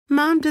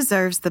Mom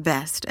deserves the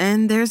best,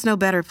 and there's no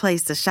better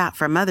place to shop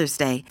for Mother's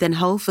Day than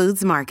Whole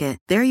Foods Market.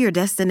 They're your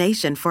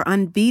destination for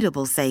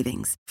unbeatable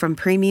savings, from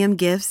premium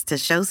gifts to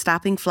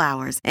show-stopping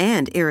flowers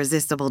and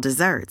irresistible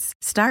desserts.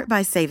 Start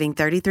by saving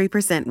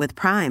 33% with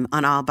Prime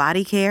on all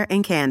body care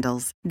and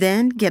candles.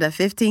 Then get a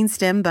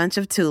 15-stem bunch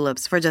of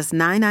tulips for just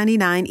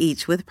 $9.99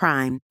 each with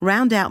Prime.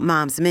 Round out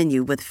Mom's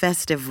menu with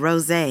festive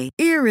rosé,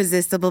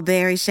 irresistible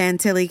berry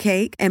chantilly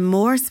cake, and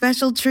more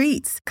special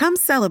treats. Come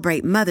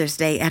celebrate Mother's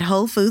Day at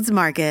Whole Foods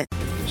Market.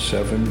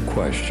 7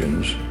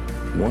 questions,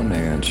 1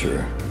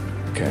 answer.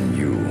 Can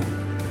you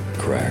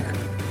crack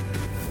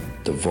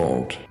the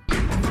vault?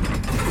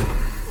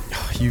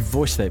 You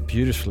voiced that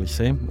beautifully,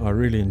 Sam. I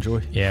really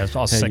enjoy. Yeah, I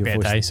was sick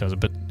that day, so I was a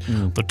bit.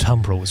 The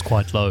tempo was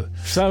quite low.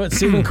 So it's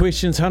 7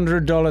 questions,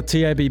 $100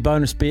 TAB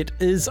bonus bet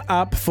is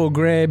up for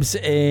grabs,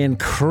 and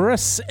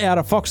Chris out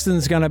of Foxton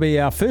is going to be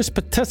our first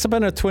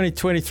participant of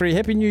 2023.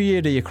 Happy New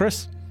Year to you,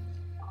 Chris.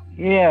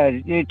 Yeah,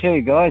 you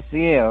too, guys.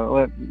 Yeah,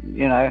 well,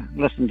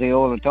 listen to you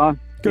all the time.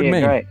 Good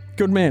man. Great.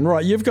 Good man.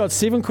 Right, you've got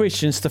 7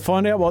 questions to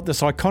find out what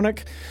this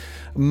iconic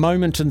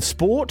moment in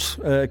sport.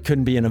 It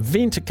can be an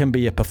event, it can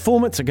be a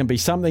performance, it can be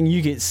something.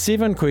 You get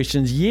 7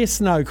 questions,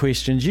 yes, no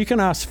questions. You can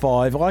ask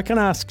 5, I can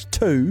ask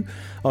 2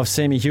 of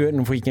Sammy Hewitt,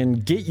 and if we can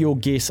get your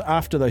guess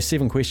after those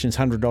 7 questions,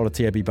 $100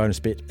 TAB bonus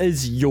bet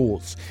is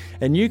yours.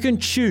 And you can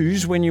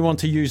choose when you want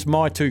to use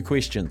my 2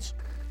 questions.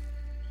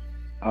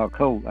 Oh,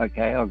 cool.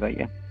 Okay, I got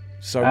you.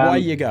 So away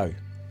you go.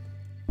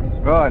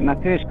 Right, my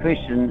first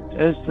question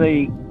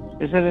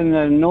is it in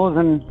the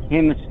northern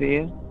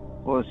hemisphere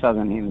or the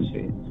southern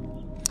hemisphere?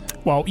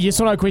 Well, yes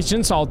or no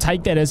question, so I'll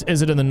take that as,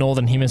 is it in the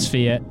Northern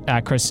Hemisphere,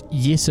 Chris?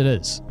 Yes, it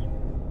is.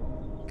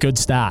 Good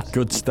start.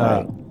 Good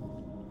start.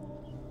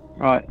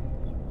 Right.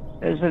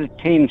 Is it a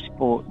team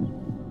sport?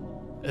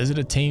 Is it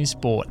a team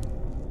sport?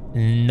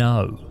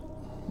 No.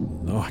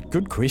 Oh,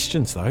 good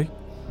questions, though.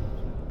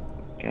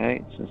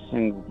 Okay, it's a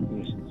single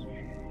question.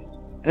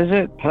 Is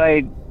it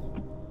played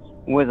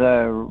with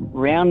a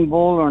round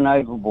ball or an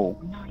oval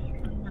ball?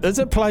 Is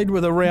it played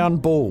with a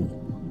round ball?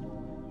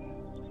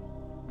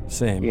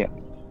 Sam? Yeah.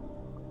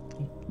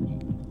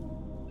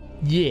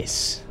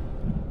 Yes.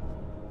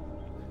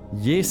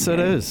 Yes, it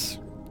is.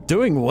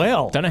 Doing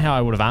well. Don't know how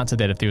I would have answered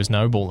that if there was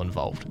no ball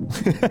involved.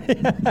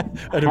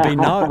 It'd be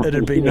no.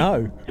 It'd be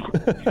no.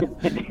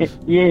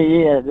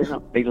 yeah, they'll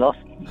not be lost.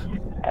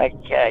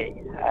 Okay.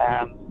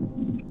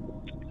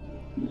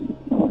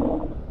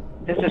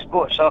 Is the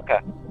sport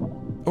soccer?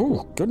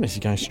 Oh, goodness,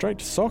 you're going straight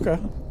to soccer.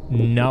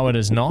 No, it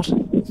is not.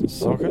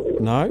 Soccer?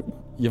 No.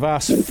 You've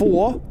asked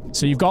 4.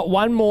 So you've got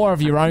one more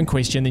of your own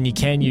question than you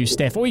can use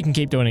Steph, or you can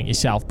keep doing it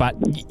yourself, but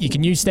you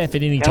can use Steph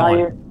at any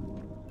time.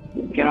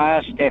 Can I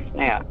ask Steph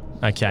now?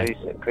 Okay. Please,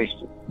 a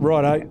question.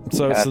 Righto.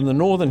 So it's in the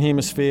Northern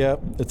Hemisphere.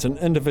 It's an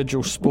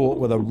individual sport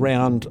with a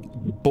round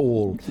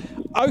ball.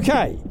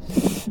 Okay.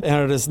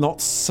 And it is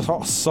not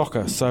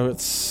soccer, so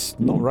it's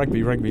not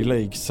rugby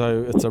league,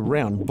 so it's a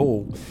round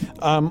ball.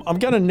 I'm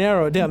going to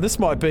narrow it down. This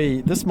might be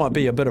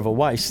a bit of a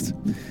waste.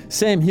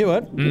 Sam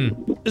Hewitt,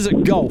 is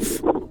it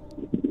golf?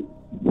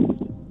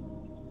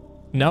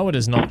 No, it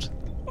is not.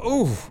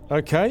 Oh,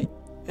 okay.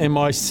 And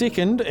my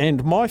second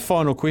and my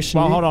final question.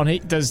 Well, hold on.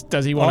 Does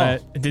he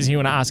want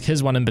to ask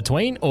his one in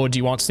between, or do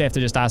you want Steph to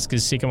just ask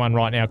his second one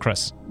right now,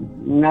 Chris?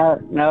 No,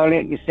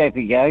 let your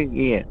Steffi go.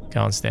 Yeah.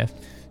 Go on, Steph.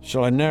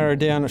 Shall I narrow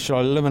down or shall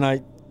I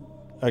eliminate?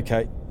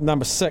 Okay,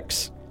 number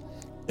 6.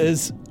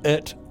 Is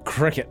it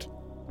cricket?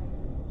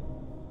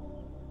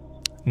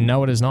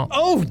 No, it is not.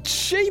 Oh,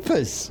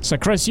 jeepers. So,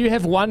 Chris, you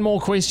have one more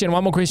question,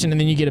 and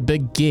then you get a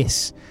big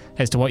guess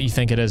as to what you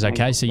think it is,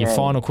 okay? So your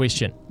final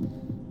question.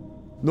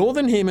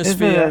 Northern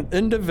Hemisphere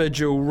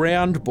individual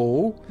round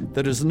ball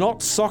that is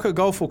not soccer,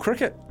 golf or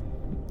cricket.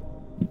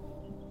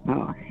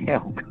 Oh,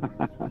 hell.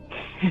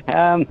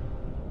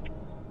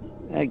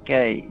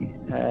 Okay.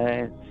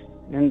 It's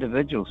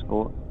individual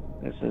sport.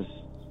 This is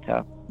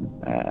tough.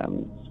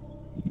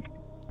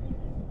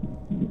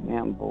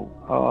 Round ball.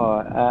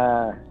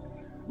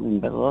 I'm a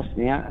bit lost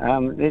now.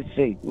 Let's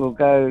see. We'll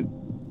go...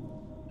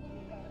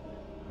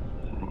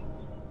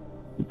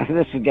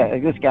 This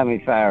got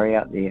me far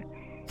out there.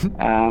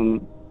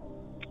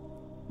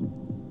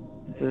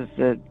 Is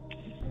it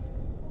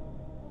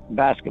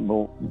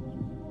basketball?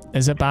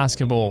 Is it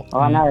basketball?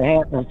 Oh,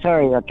 no.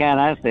 Sorry, I can't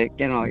ask that,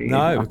 can I?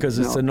 No, because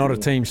it's not a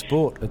team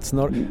sport. It's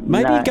not.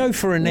 Maybe go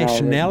for a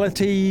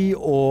nationality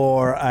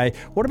or a...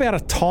 What about a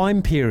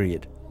time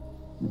period?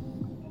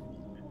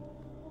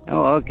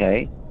 Oh,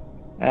 okay.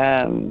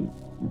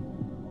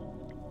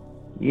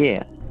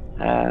 Yeah.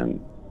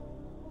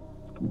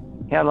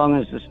 How long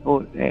is the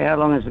sport? How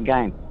long is the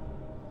game?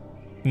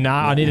 No,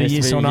 I need a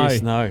yes or no.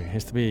 Yes, no. It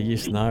has to be a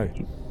yes, no.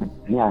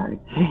 No.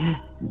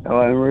 Oh,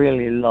 I'm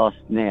really lost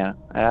now.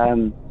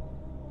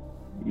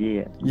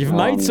 Yeah. You've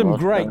made some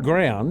great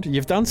ground.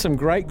 You've done some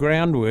great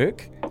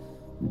groundwork.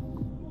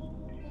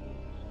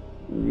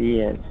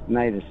 Yeah, it's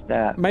made a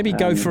start. Maybe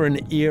go for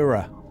an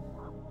era.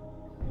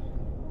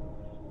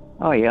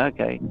 Oh, yeah,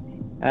 okay.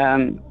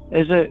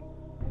 Is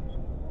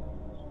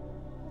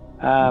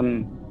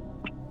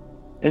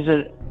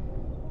it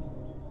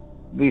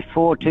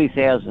before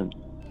 2000?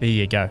 There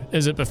you go.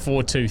 Is it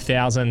before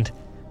 2000?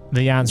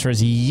 The answer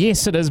is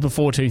yes, it is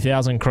before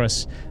 2000,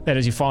 Chris. That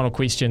is your final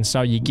question.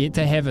 So you get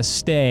to have a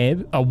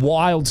stab, a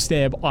wild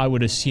stab, I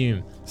would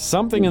assume.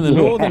 Something in the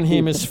Northern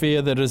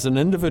Hemisphere that is an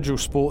individual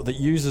sport that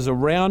uses a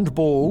round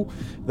ball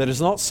that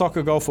is not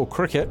soccer, golf or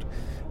cricket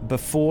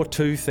before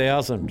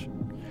 2000.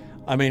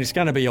 I mean, it's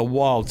going to be a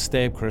wild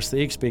stab, Chris.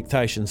 The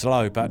expectation's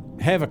low, but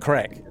have a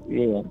crack.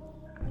 Yeah.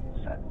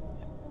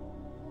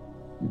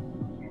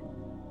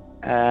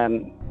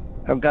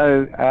 I'll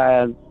go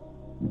our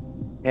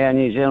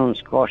New Zealand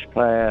squash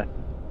player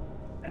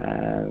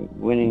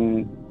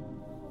winning.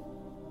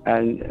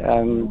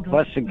 And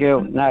what's the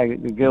girl? No,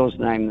 the girl's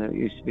name that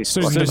used to be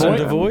Susan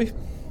Devoy.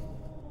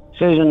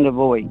 Susan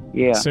Devoy.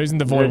 Yeah. Susan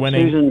Devoy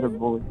winning. Susan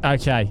Devoy.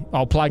 Okay,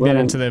 I'll plug that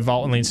into the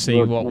vault and let's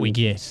see what we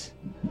get.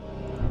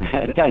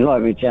 Don't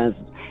like my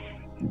chances.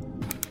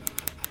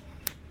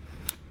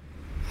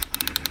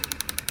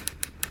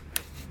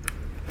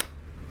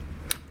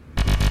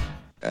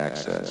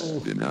 Access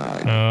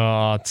denied.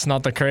 Oh, it's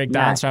not the correct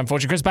answer,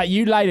 unfortunately, Chris. But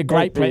you laid a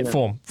great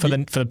platform for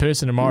the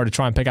person tomorrow to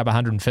try and pick up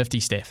 150,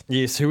 Steph.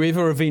 Yes,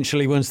 whoever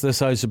eventually wins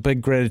this owes a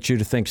big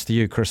gratitude of thanks to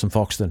you, Chris and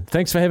Foxton.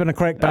 Thanks for having a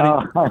crack,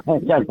 buddy. Oh,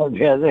 don't know about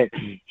that.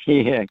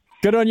 Yeah.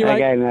 Good on you,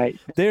 mate. Okay, mate.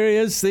 There he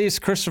is. There's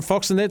Chris and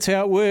Foxton. That's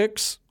how it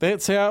works.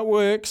 That's how it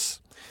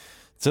works.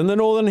 It's in the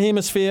Northern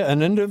Hemisphere,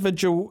 an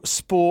individual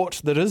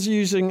sport that is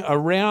using a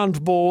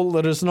round ball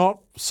that is not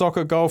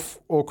soccer, golf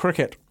or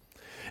cricket.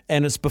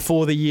 And it's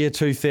before the year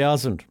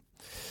 2000.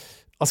 I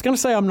was going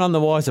to say I'm none the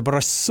wiser, but I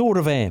sort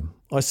of am.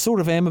 I sort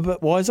of am a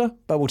bit wiser,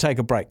 but we'll take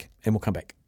a break and we'll come back.